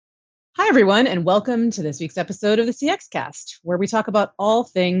everyone, and welcome to this week's episode of the CX Cast, where we talk about all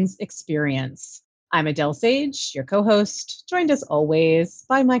things experience. I'm Adele Sage, your co-host, joined as always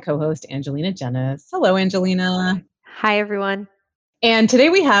by my co-host, Angelina Jennis. Hello, Angelina. Hi, everyone. And today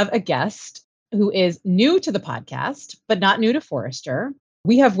we have a guest who is new to the podcast, but not new to Forrester.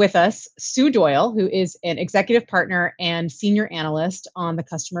 We have with us Sue Doyle, who is an executive partner and senior analyst on the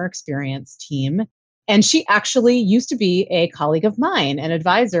customer experience team. And she actually used to be a colleague of mine, an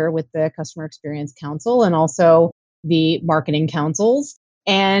advisor with the Customer Experience Council and also the Marketing Councils.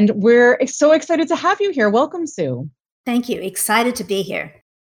 And we're so excited to have you here. Welcome, Sue. Thank you. Excited to be here.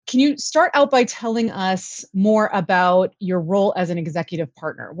 Can you start out by telling us more about your role as an executive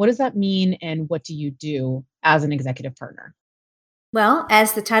partner? What does that mean and what do you do as an executive partner? Well,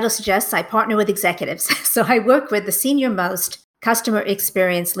 as the title suggests, I partner with executives. So I work with the senior most customer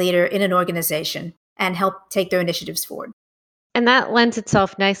experience leader in an organization and help take their initiatives forward. And that lends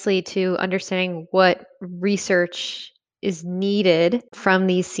itself nicely to understanding what research is needed from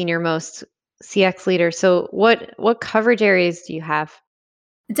these senior most CX leaders. So what coverage areas do you have?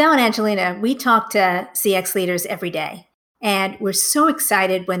 Dow and Angelina, we talk to CX leaders every day. And we're so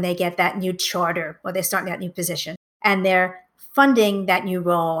excited when they get that new charter or they're starting that new position and they're funding that new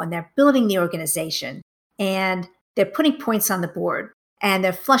role and they're building the organization and they're putting points on the board and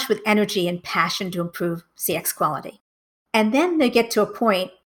they're flush with energy and passion to improve CX quality. And then they get to a point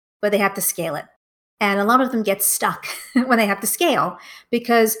where they have to scale it. And a lot of them get stuck when they have to scale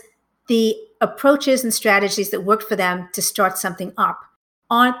because the approaches and strategies that worked for them to start something up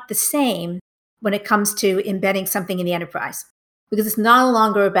aren't the same when it comes to embedding something in the enterprise. Because it's no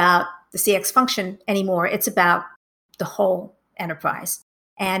longer about the CX function anymore. It's about the whole enterprise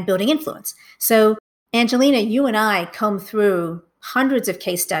and building influence. So Angelina, you and I comb through hundreds of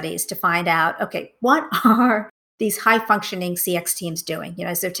case studies to find out, okay, what are these high functioning CX teams doing,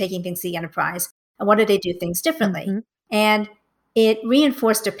 as they're taking things to the enterprise, and what do they do things differently? Mm-hmm. And it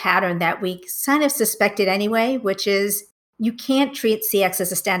reinforced a pattern that we kind of suspected anyway, which is you can't treat CX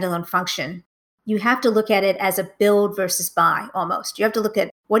as a standalone function. You have to look at it as a build versus buy almost. You have to look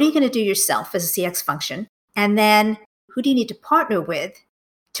at what are you going to do yourself as a CX function? And then who do you need to partner with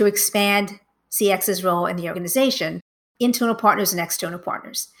to expand CX's role in the organization? Internal partners and external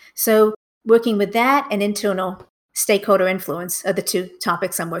partners. So working with that and internal stakeholder influence are the two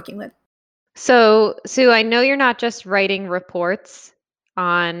topics I'm working with. So, Sue, I know you're not just writing reports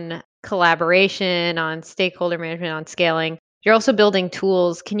on collaboration, on stakeholder management, on scaling. You're also building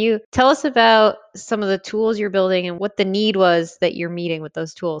tools. Can you tell us about some of the tools you're building and what the need was that you're meeting with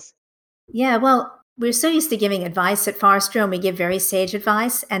those tools? Yeah, well, we're so used to giving advice at Forrester, and we give very sage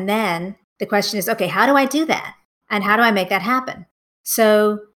advice. And then the question is, okay, how do I do that? And how do I make that happen?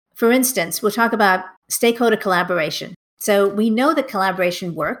 So, for instance, we'll talk about stakeholder collaboration. So we know that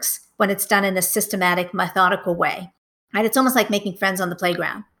collaboration works when it's done in a systematic, methodical way, right? It's almost like making friends on the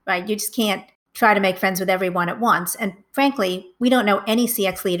playground, right? You just can't try to make friends with everyone at once. And frankly, we don't know any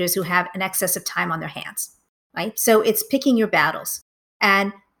CX leaders who have an excess of time on their hands, right? So it's picking your battles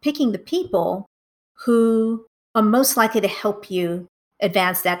and picking the people who are most likely to help you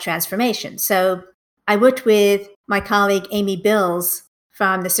advance that transformation. So I worked with my colleague, Amy Bills,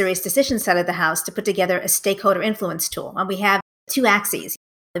 from the Serious Decisions side of the house to put together a stakeholder influence tool. And we have two axes.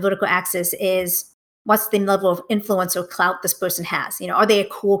 The vertical axis is what's the level of influence or clout this person has? Are they a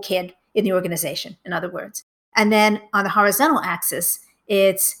cool kid in the organization, in other words? And then on the horizontal axis,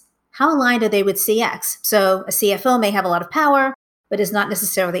 it's how aligned are they with CX? So a CFO may have a lot of power, but is not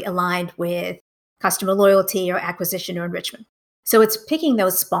necessarily aligned with customer loyalty or acquisition or enrichment. So it's picking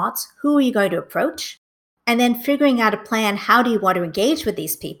those spots. Who are you going to approach? And then figuring out a plan. How do you want to engage with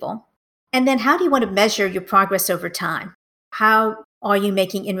these people? And then how do you want to measure your progress over time? How are you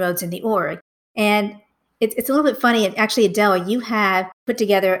making inroads in the org? And it's a little bit funny. And actually, Adele, you have put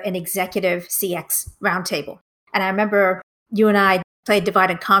together an executive CX roundtable. And I remember you and I played Divide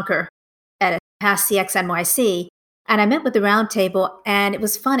and Conquer at a past CX NYC. And I met with the roundtable, and it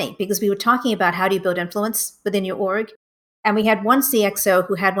was funny because we were talking about how do you build influence within your org. And we had one CXO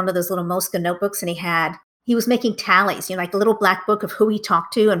who had one of those little Mosca notebooks, and he was making tallies, like the little black book of who he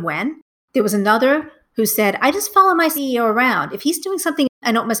talked to and when. There was another who said, I just follow my CEO around. If he's doing something,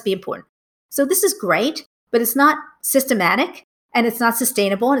 I know it must be important. So this is great, but it's not systematic, and it's not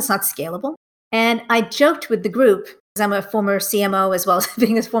sustainable, and it's not scalable. And I joked with the group, because I'm a former CMO as well as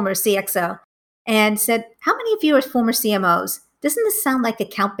being a former CXO, and said, how many of you are former CMOs? Doesn't this sound like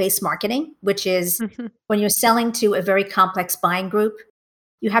account-based marketing, which is when you're selling to a very complex buying group,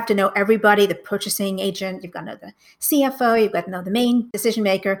 you have to know everybody, the purchasing agent, you've got to know the CFO, you've got to know the main decision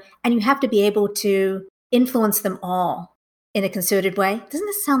maker, and you have to be able to influence them all in a concerted way. Doesn't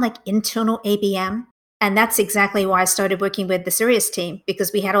this sound like internal ABM? And that's exactly why I started working with the Sirius team,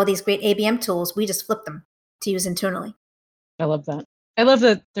 because we had all these great ABM tools. We just flipped them to use internally. I love that. I love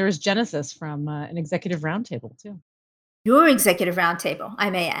that there's Genesis from an executive roundtable too. Your executive roundtable, I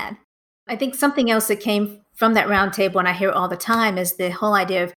may add. I think something else that came from that roundtable, and I hear all the time, is the whole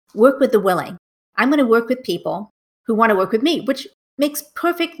idea of work with the willing. I'm going to work with people who want to work with me, which makes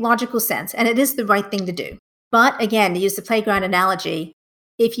perfect logical sense. And it is the right thing to do. But again, to use the playground analogy,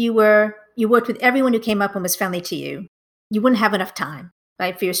 if you worked with everyone who came up and was friendly to you, you wouldn't have enough time,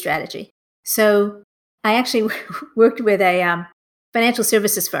 right, for your strategy. So I actually worked with a financial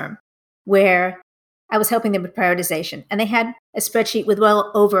services firm where I was helping them with prioritization. And they had a spreadsheet with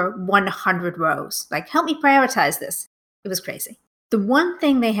well over 100 rows. Like, help me prioritize this. It was crazy. The one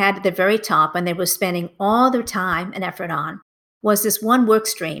thing they had at the very top, and they were spending all their time and effort on, was this one work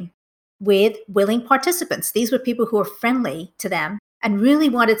stream with willing participants. These were people who were friendly to them and really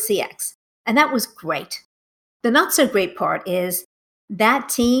wanted CX. And that was great. The not so great part is that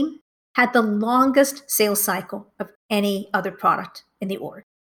team had the longest sales cycle of any other product in the org.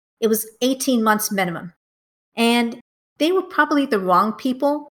 It was 18 months minimum. And they were probably the wrong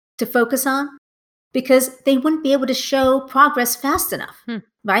people to focus on because they wouldn't be able to show progress fast enough,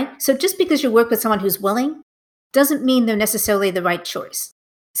 right? So just because you work with someone who's willing doesn't mean they're necessarily the right choice.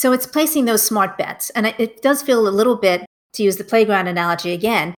 So it's placing those smart bets. And it does feel a little bit, to use the playground analogy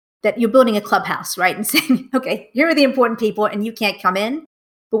again, that you're building a clubhouse, right? And saying, okay, here are the important people and you can't come in.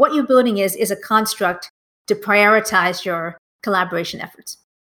 But what you're building is a construct to prioritize your collaboration efforts.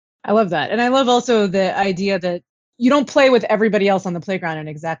 I love that. And I love also the idea that you don't play with everybody else on the playground in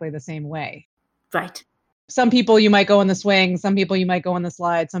exactly the same way. Right. Some people you might go in the swing, some people you might go on the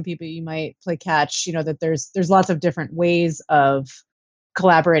slide, some people you might play catch, that there's lots of different ways of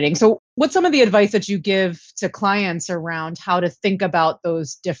collaborating. So what's some of the advice that you give to clients around how to think about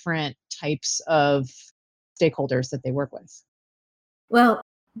those different types of stakeholders that they work with? Well,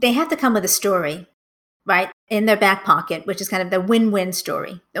 they have to come with a story, right, in their back pocket, which is kind of the win-win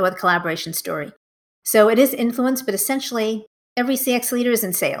story or the collaboration story. So it is influence, but essentially every CX leader is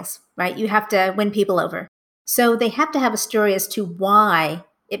in sales, right? You have to win people over. So they have to have a story as to why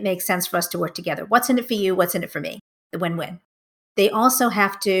it makes sense for us to work together. What's in it for you? What's in it for me? The win-win. They also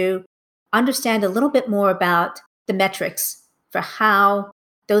have to understand a little bit more about the metrics for how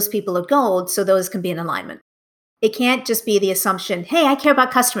those people are gold so those can be in alignment. It can't just be the assumption, hey, I care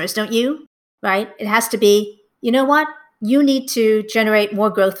about customers, don't you? Right? It has to be, you know what? You need to generate more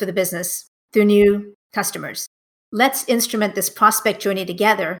growth for the business through new customers. Let's instrument this prospect journey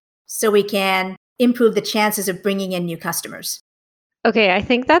together so we can improve the chances of bringing in new customers. Okay, I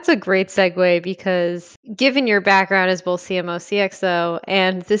think that's a great segue because given your background as both CMO, CXO,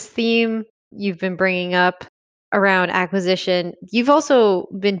 and this theme you've been bringing up around acquisition, you've also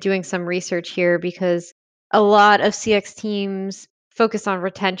been doing some research here because a lot of CX teams focus on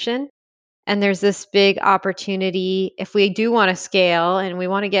retention. And there's this big opportunity if we do want to scale and we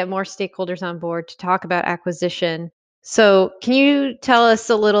want to get more stakeholders on board to talk about acquisition. So, can you tell us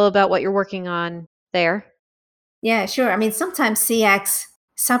a little about what you're working on there? Yeah, sure. I mean, sometimes CX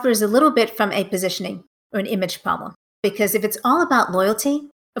suffers a little bit from a positioning or an image problem because if it's all about loyalty,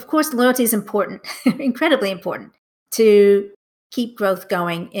 of course, loyalty is important, incredibly important to keep growth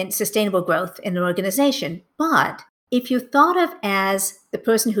going and sustainable growth in an organization. But if you're thought of as the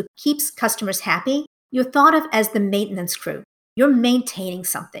person who keeps customers happy, you're thought of as the maintenance crew. You're maintaining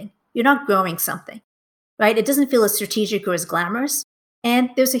something. You're not growing something, right? It doesn't feel as strategic or as glamorous.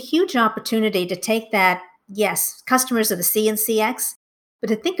 And there's a huge opportunity to take that, yes, customers are the C in CX, but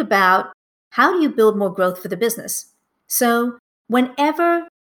to think about how do you build more growth for the business? So whenever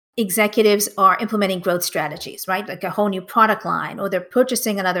executives are implementing growth strategies, right? Like a whole new product line, or they're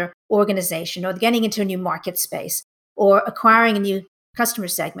purchasing another organization, or getting into a new market space, or acquiring a new customer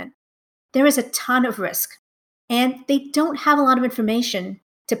segment, there is a ton of risk. And they don't have a lot of information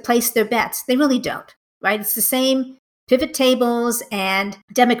to place their bets. They really don't, right? It's the same pivot tables and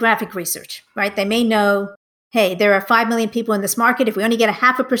demographic research, right? They may know, hey, there are 5 million people in this market. If we only get a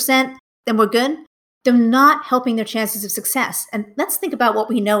 0.5%, then we're good. They're not helping their chances of success. And let's think about what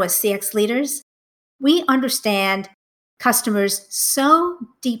we know as CX leaders. We understand customers so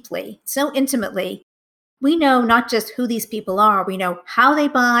deeply, so intimately. We know not just who these people are, we know how they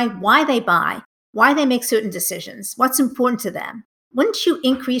buy, why they make certain decisions, what's important to them. Wouldn't you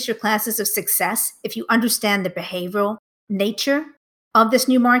increase your chances of success if you understand the behavioral nature of this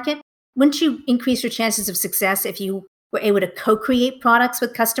new market? Wouldn't you increase your chances of success if you were able to co-create products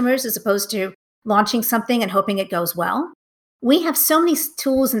with customers as opposed to launching something and hoping it goes well? We have so many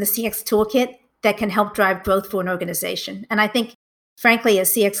tools in the CX toolkit that can help drive growth for an organization. And I think, frankly,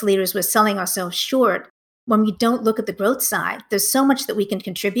 as CX leaders, we're selling ourselves short when we don't look at the growth side. There's so much that we can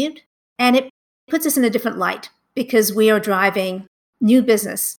contribute, and it puts us in a different light because we are driving new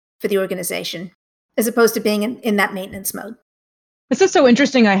business for the organization as opposed to being in that maintenance mode. This is so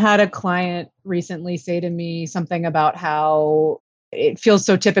interesting. I had a client recently say to me something about how it feels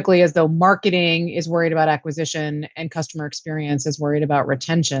so typically as though marketing is worried about acquisition and customer experience is worried about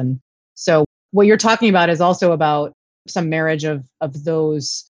retention. So what you're talking about is also about some marriage of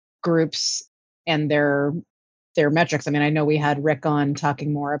those groups and their metrics. I mean, I know we had Rick on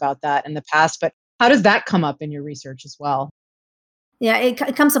talking more about that in the past, but how does that come up in your research as well? Yeah,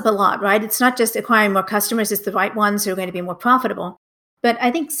 it comes up a lot, right? It's not just acquiring more customers, it's the right ones who are going to be more profitable. But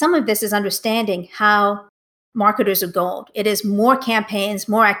I think some of this is understanding how marketers are gold. It is more campaigns,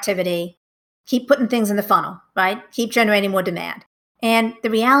 more activity, keep putting things in the funnel, right? Keep generating more demand. And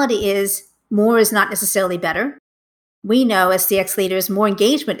the reality is more is not necessarily better. We know as CX leaders, more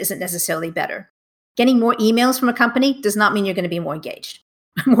engagement isn't necessarily better. Getting more emails from a company does not mean you're going to be more engaged,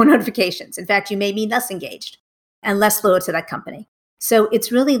 more notifications. In fact, you may be less engaged and less loyal to that company. So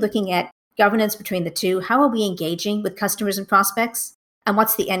it's really looking at governance between the two. How are we engaging with customers and prospects? And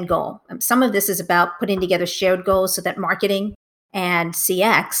what's the end goal? Some of this is about putting together shared goals so that marketing and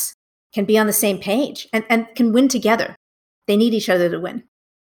CX can be on the same page and can win together. They need each other to win.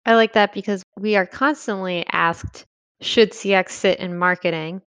 I like that because we are constantly asked, should CX sit in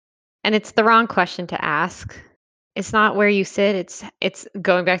marketing? And it's the wrong question to ask. It's not where you sit. It's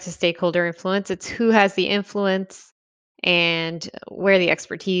going back to stakeholder influence. It's who has the influence and where the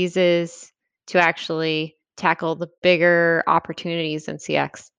expertise is to actually tackle the bigger opportunities in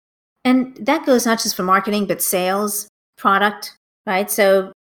CX. And that goes not just for marketing, but sales, product, right?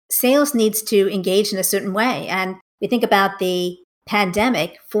 So sales needs to engage in a certain way. And we think about the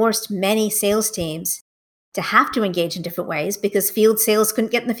pandemic forced many sales teams to have to engage in different ways because field sales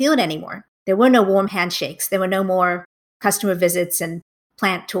couldn't get in the field anymore. There were no warm handshakes. There were no more customer visits and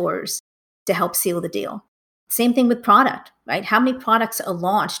plant tours to help seal the deal. Same thing with product, right? How many products are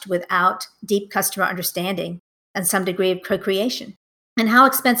launched without deep customer understanding and some degree of co-creation? And how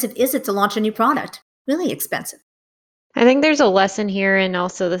expensive is it to launch a new product? Really expensive. I think there's a lesson here, and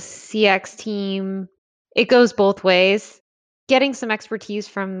also the CX team, it goes both ways. Getting some expertise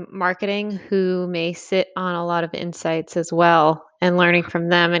from marketing who may sit on a lot of insights as well, and learning from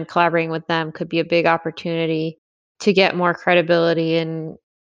them and collaborating with them could be a big opportunity to get more credibility. And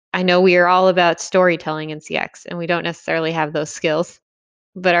I know we are all about storytelling in CX, and we don't necessarily have those skills,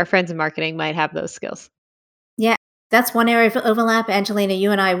 but our friends in marketing might have those skills. Yeah, that's one area of overlap. Angelina,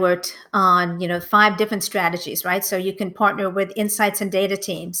 you and I worked on, 5 different strategies, right? So you can partner with insights and data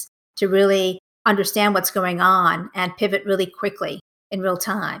teams to really understand what's going on and pivot really quickly in real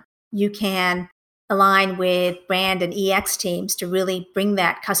time. You can align with brand and EX teams to really bring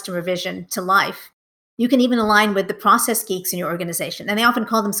that customer vision to life. You can even align with the process geeks in your organization. And they often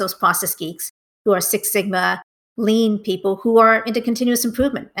call themselves process geeks, who are Six Sigma, lean people who are into continuous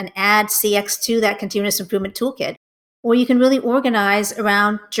improvement, and add CX to that continuous improvement toolkit. Or you can really organize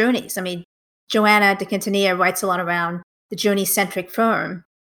around journeys. I mean, Joanna de Quintanilla writes a lot around the journey-centric firm.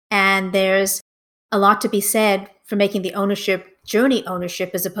 And there's a lot to be said for making the journey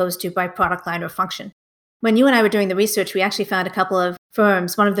ownership, as opposed to by product line or function. When you and I were doing the research, we actually found a couple of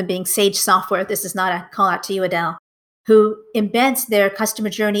firms, one of them being Sage Software. This is not a call out to you, Adele, who embeds their customer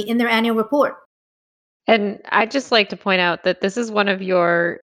journey in their annual report. And I'd just like to point out that this is one of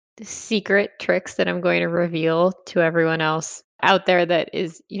your secret tricks that I'm going to reveal to everyone else out there that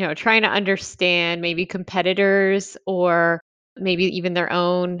is, trying to understand maybe competitors or maybe even their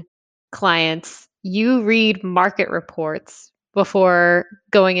own clients. You read market reports before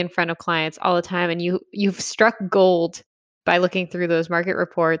going in front of clients all the time, and you've struck gold by looking through those market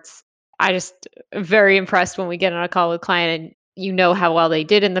reports. I just very impressed when we get on a call with a client and you know how well they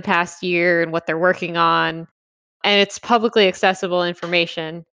did in the past year and what they're working on. And it's publicly accessible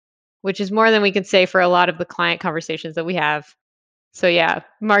information, which is more than we can say for a lot of the client conversations that we have. So yeah,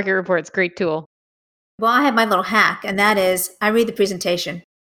 market reports, great tool. Well, I have my little hack, and that is I read the presentation.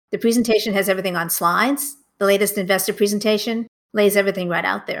 The presentation has everything on slides. The latest investor presentation lays everything right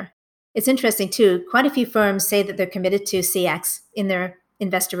out there. It's interesting, too. Quite a few firms say that they're committed to CX in their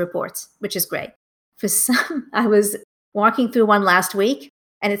investor reports, which is great. For some, I was walking through one last week,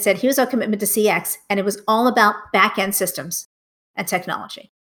 and it said, here's our commitment to CX. And it was all about back-end systems and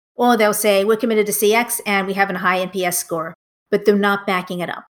technology. Or they'll say, we're committed to CX, and we have a high NPS score, but they're not backing it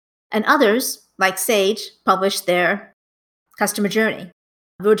up. And others, like Sage, published their customer journey.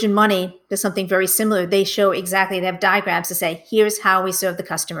 Virgin Money does something very similar. They show exactly, they have diagrams to say, here's how we serve the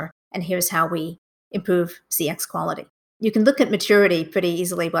customer. and here's how we improve CX quality. You can look at maturity pretty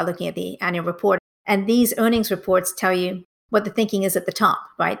easily by looking at the annual report. And these earnings reports tell you what the thinking is at the top,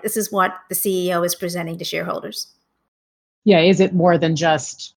 right? This is what the CEO is presenting to shareholders. Yeah, is it more than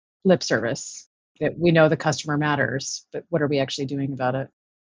just lip service? That we know the customer matters, but what are we actually doing about it?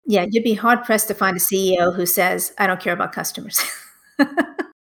 Yeah, you'd be hard pressed to find a CEO who says, I don't care about customers.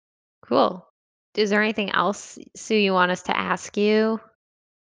 Cool. Is there anything else, Sue, you want us to ask you?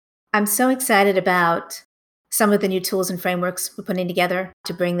 I'm so excited about some of the new tools and frameworks we're putting together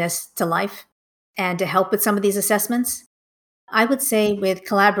to bring this to life and to help with some of these assessments. I would say with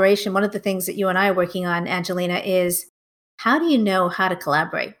collaboration, one of the things that you and I are working on, Angelina, is how do you know how to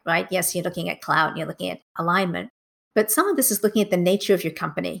collaborate, right? Yes, you're looking at cloud, you're looking at alignment, but some of this is looking at the nature of your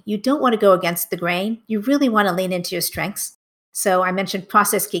company. You don't want to go against the grain. You really want to lean into your strengths. So I mentioned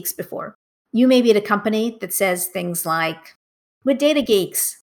process geeks before. You may be at a company that says things like, we're data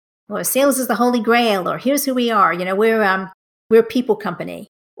geeks, or sales is the holy grail, or here's who we are. We're a people company,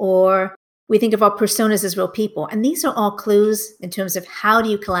 or we think of our personas as real people. And these are all clues in terms of how do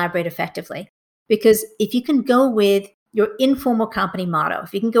you collaborate effectively. Because if you can go with your informal company motto,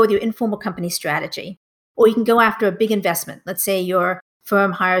 if you can go with your informal company strategy, or you can go after a big investment, let's say your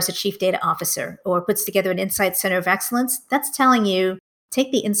firm hires a chief data officer or puts together an insights center of excellence, that's telling you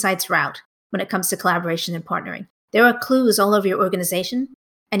take the insights route when it comes to collaboration and partnering. There are clues all over your organization,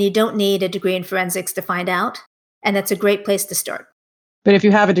 and you don't need a degree in forensics to find out. And that's a great place to start. But if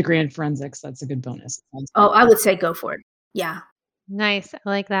you have a degree in forensics, that's a good bonus. Oh, I would say go for it. Yeah. Nice. I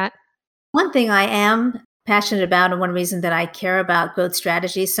like that. One thing I am passionate about, and one reason that I care about growth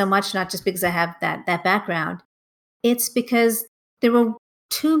strategies so much, not just because I have that background, it's because there are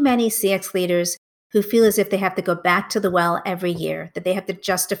too many CX leaders who feel as if they have to go back to the well every year, that they have to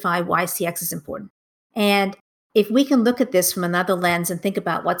justify why CX is important. And if we can look at this from another lens and think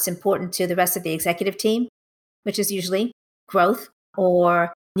about what's important to the rest of the executive team, which is usually growth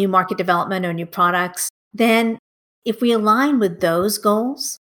or new market development or new products, then if we align with those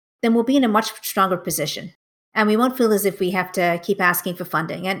goals, then we'll be in a much stronger position. And we won't feel as if we have to keep asking for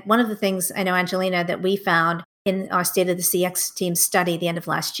funding. And one of the things I know, Angelina, that we found in our State of the CX Team study the end of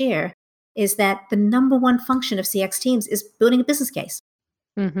last year is that the number one function of CX teams is building a business case.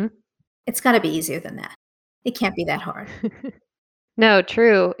 Mm-hmm. It's got to be easier than that. It can't be that hard. No,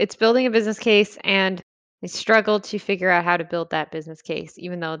 true. It's building a business case, and they struggle to figure out how to build that business case,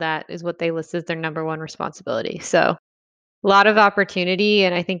 even though that is what they list as their number one responsibility. So, a lot of opportunity,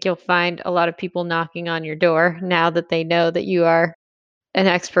 and I think you'll find a lot of people knocking on your door now that they know that you are an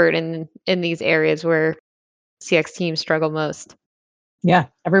expert in these areas where CX teams struggle most. Yeah,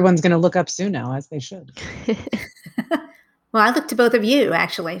 everyone's going to look up soon now, as they should. Well, I look to both of you,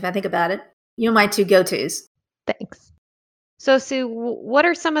 actually, if I think about it. You're my two go-tos. Thanks. So, Sue, what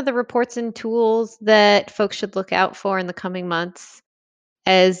are some of the reports and tools that folks should look out for in the coming months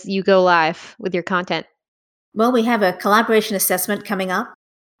as you go live with your content? Well, we have a collaboration assessment coming up,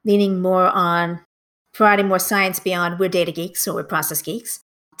 leaning more on providing more science beyond we're data geeks or we're process geeks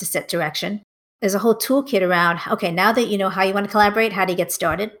to set direction. There's a whole toolkit around, okay, now that you know how you want to collaborate, how do you get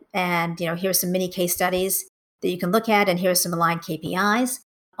started? And, here's some mini case studies that you can look at, and here's some aligned KPIs.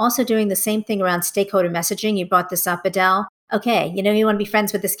 Also doing the same thing around stakeholder messaging. You brought this up, Adele. Okay, you want to be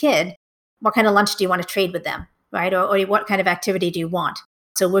friends with this kid. What kind of lunch do you want to trade with them, right? Or what kind of activity do you want?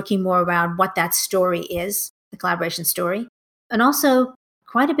 So working more around what that story is, the collaboration story, and also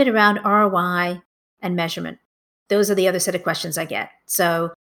quite a bit around ROI and measurement. Those are the other set of questions I get.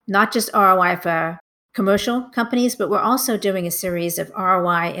 So not just ROI for commercial companies, but we're also doing a series of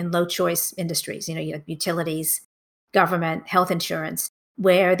ROI in low choice industries, you have utilities, government, health insurance,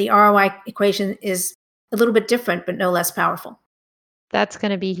 where the ROI equation is a little bit different, but no less powerful. That's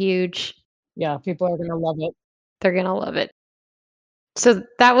going to be huge. Yeah, people are going to love it. They're going to love it. So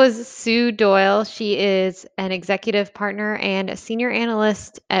that was Sue Doyle. She is an executive partner and a senior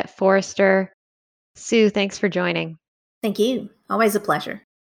analyst at Forrester. Sue, thanks for joining. Thank you. Always a pleasure.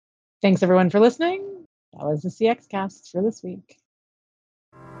 Thanks, everyone, for listening. That was the CX Cast for this week.